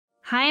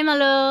Hi my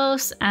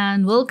loves,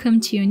 and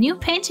welcome to a new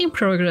painting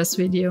progress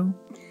video.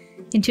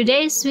 In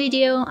today's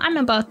video I'm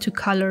about to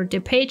color the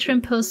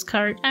Patreon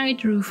postcard I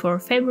drew for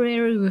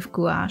February with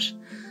gouache.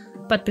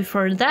 But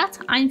before that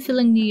I'm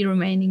filling the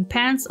remaining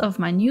pans of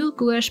my new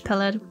gouache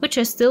palette, which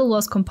I still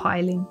was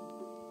compiling.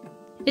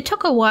 It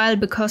took a while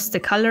because the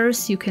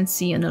colors you can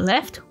see on the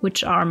left,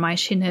 which are my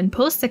Shinhan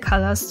Poster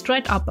Colors,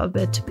 dried up a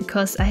bit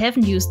because I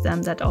haven't used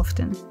them that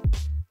often.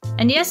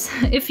 And yes,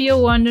 if you're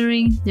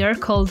wondering, they are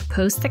called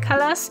poster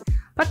colors,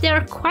 but they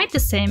are quite the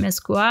same as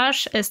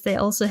gouache, as they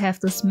also have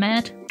this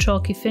matte,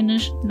 chalky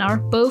finish and are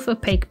both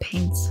opaque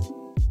paints.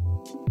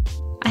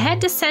 I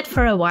had this set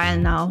for a while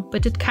now,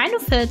 but it kind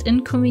of felt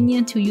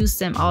inconvenient to use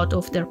them out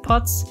of their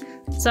pots,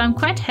 so I'm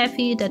quite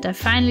happy that I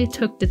finally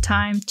took the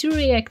time to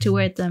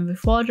reactivate them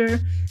with water,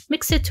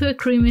 mix it to a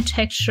creamy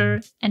texture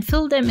and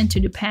fill them into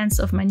the pans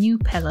of my new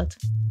palette.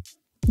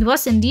 It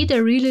was indeed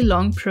a really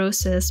long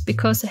process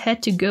because I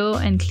had to go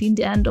and clean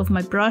the end of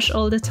my brush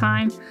all the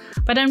time,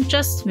 but I'm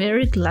just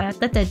very glad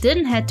that I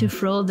didn't have to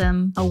throw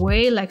them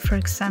away like for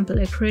example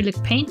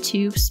acrylic paint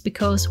tubes,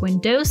 because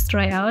when those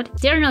dry out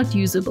they're not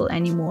usable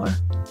anymore.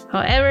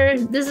 However,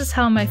 this is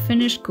how my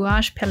finished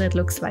gouache palette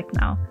looks like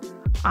now.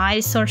 I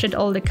sorted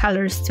all the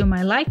colors to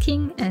my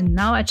liking and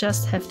now I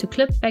just have to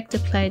clip back the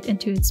plate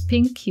into its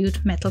pink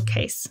cute metal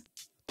case.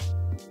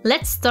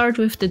 Let's start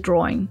with the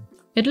drawing.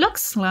 It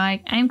looks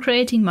like I'm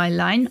creating my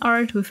line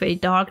art with a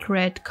dark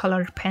red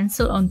colored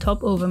pencil on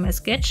top over my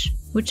sketch,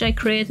 which I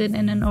created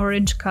in an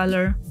orange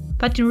color.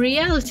 But in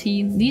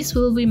reality, these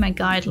will be my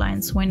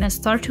guidelines when I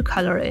start to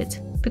color it,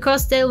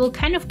 because they will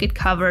kind of get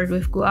covered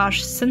with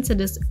gouache since it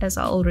is, as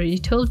I already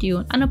told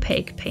you, an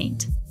opaque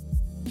paint.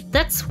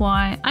 That's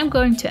why I'm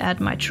going to add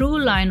my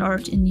true line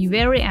art in the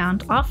very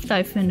end after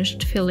I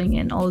finished filling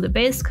in all the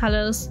base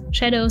colors,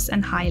 shadows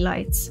and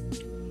highlights.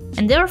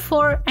 And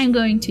therefore I'm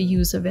going to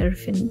use a very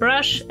thin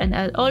brush and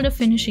add all the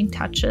finishing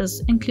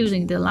touches,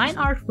 including the line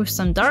art with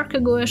some darker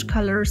gouache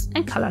colors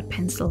and colored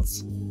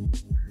pencils.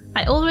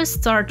 I always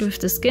start with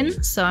the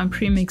skin, so I'm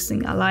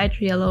pre-mixing a light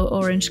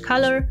yellow-orange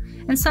color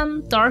and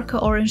some darker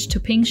orange to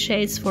pink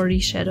shades for the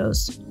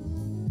shadows.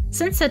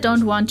 Since I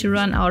don't want to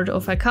run out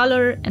of a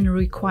color and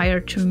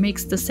require to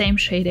mix the same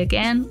shade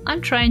again,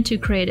 I'm trying to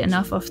create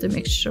enough of the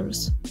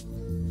mixtures.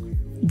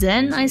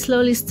 Then I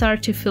slowly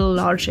start to fill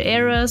larger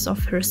areas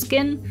of her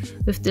skin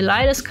with the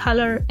lightest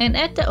color and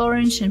add the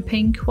orange and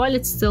pink while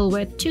it's still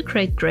wet to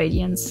create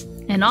gradients.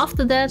 And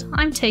after that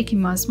I'm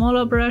taking my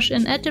smaller brush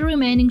and add the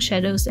remaining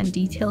shadows and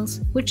details,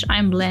 which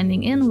I'm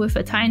blending in with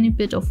a tiny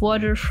bit of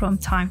water from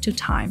time to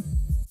time.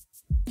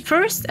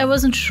 First I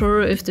wasn't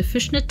sure if the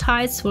fishnet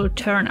tights will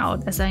turn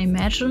out as I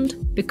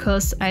imagined,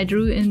 because I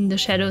drew in the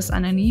shadows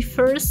underneath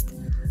first,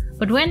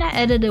 but when I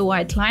added the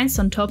white lines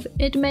on top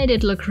it made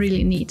it look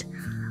really neat.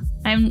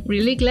 I'm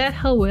really glad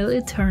how well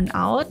it turned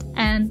out,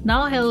 and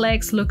now her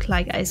legs look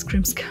like ice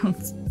cream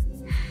scones.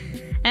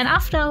 And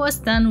after I was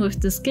done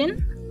with the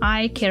skin,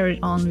 I carried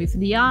on with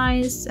the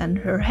eyes and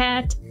her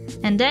head,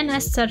 and then I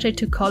started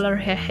to color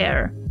her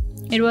hair.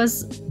 It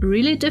was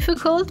really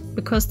difficult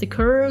because the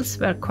curls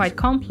were quite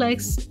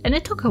complex and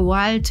it took a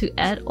while to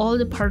add all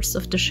the parts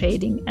of the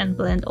shading and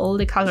blend all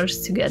the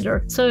colors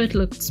together so it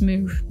looked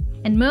smooth.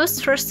 And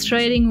most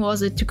frustrating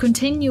was it to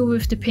continue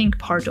with the pink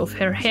part of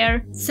her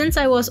hair, since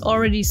I was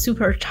already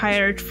super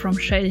tired from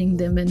shading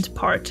the mint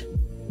part.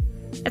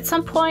 At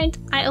some point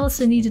I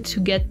also needed to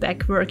get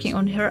back working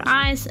on her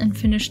eyes and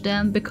finish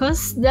them,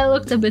 because they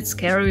looked a bit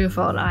scary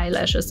without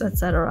eyelashes,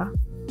 etc.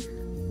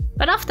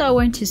 But after I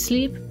went to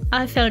sleep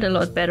I felt a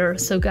lot better,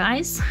 so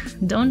guys,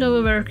 don't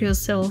overwork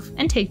yourself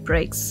and take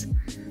breaks.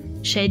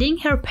 Shading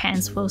her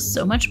pants was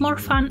so much more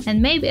fun,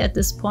 and maybe at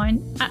this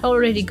point I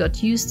already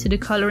got used to the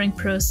coloring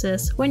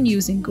process when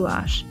using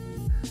gouache.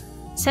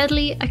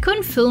 Sadly, I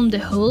couldn't film the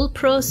whole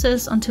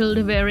process until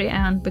the very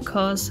end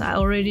because I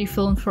already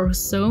filmed for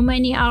so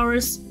many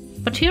hours,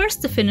 but here's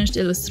the finished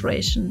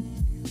illustration.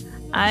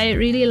 I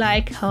really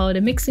like how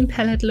the mixing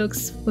palette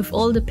looks with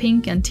all the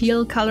pink and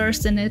teal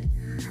colors in it,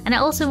 and I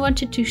also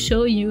wanted to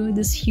show you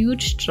this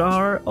huge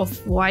jar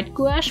of white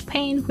gouache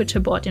paint which I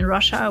bought in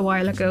Russia a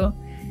while ago,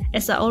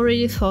 as I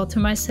already thought to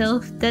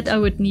myself that I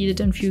would need it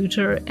in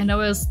future, and I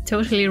was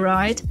totally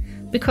right,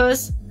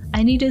 because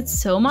I needed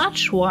so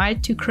much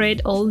white to create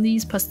all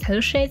these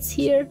pastel shades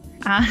here.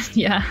 And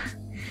yeah,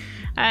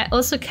 I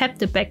also kept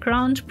the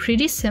background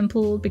pretty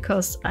simple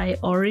because I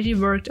already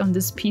worked on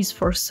this piece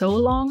for so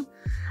long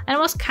and I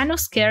was kind of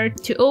scared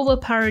to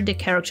overpower the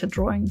character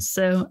drawing,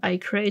 so I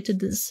created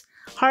this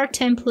heart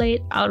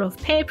template out of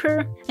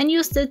paper and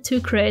used it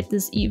to create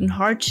this even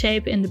heart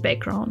shape in the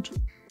background.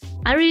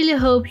 I really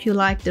hope you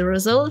like the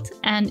result,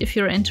 and if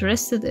you're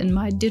interested in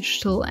my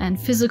digital and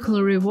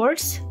physical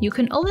rewards, you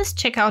can always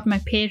check out my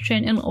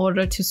Patreon in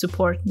order to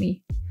support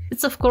me.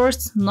 It's of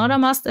course not a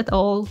must at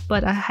all,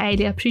 but I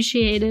highly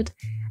appreciate it.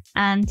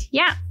 And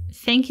yeah,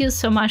 thank you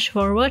so much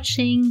for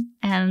watching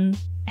and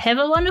have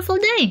a wonderful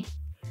day!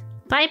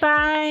 Bye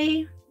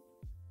bye!